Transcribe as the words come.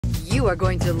You are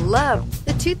going to love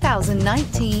the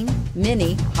 2019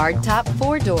 MINI Hardtop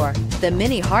 4-door. The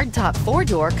MINI Hardtop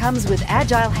 4-door comes with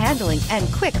agile handling and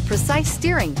quick, precise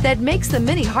steering that makes the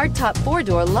MINI Hardtop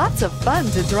 4-door lots of fun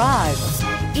to drive.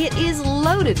 It is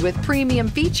loaded with premium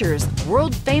features,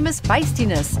 world-famous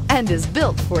feistiness, and is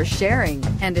built for sharing,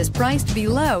 and is priced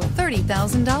below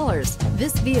 $30,000.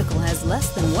 This vehicle has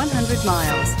less than 100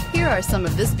 miles. Here are some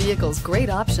of this vehicle's great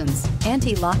options: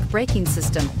 anti-lock braking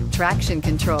system, traction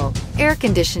control, air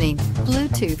conditioning,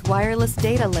 Bluetooth wireless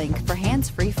data link for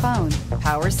hands-free phone,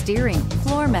 power steering,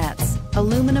 floor mats,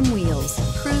 aluminum wheels,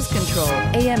 cruise control,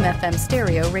 AM/FM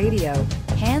stereo radio,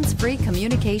 hands-free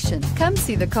communication. Come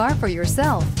see the car for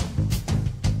yourself.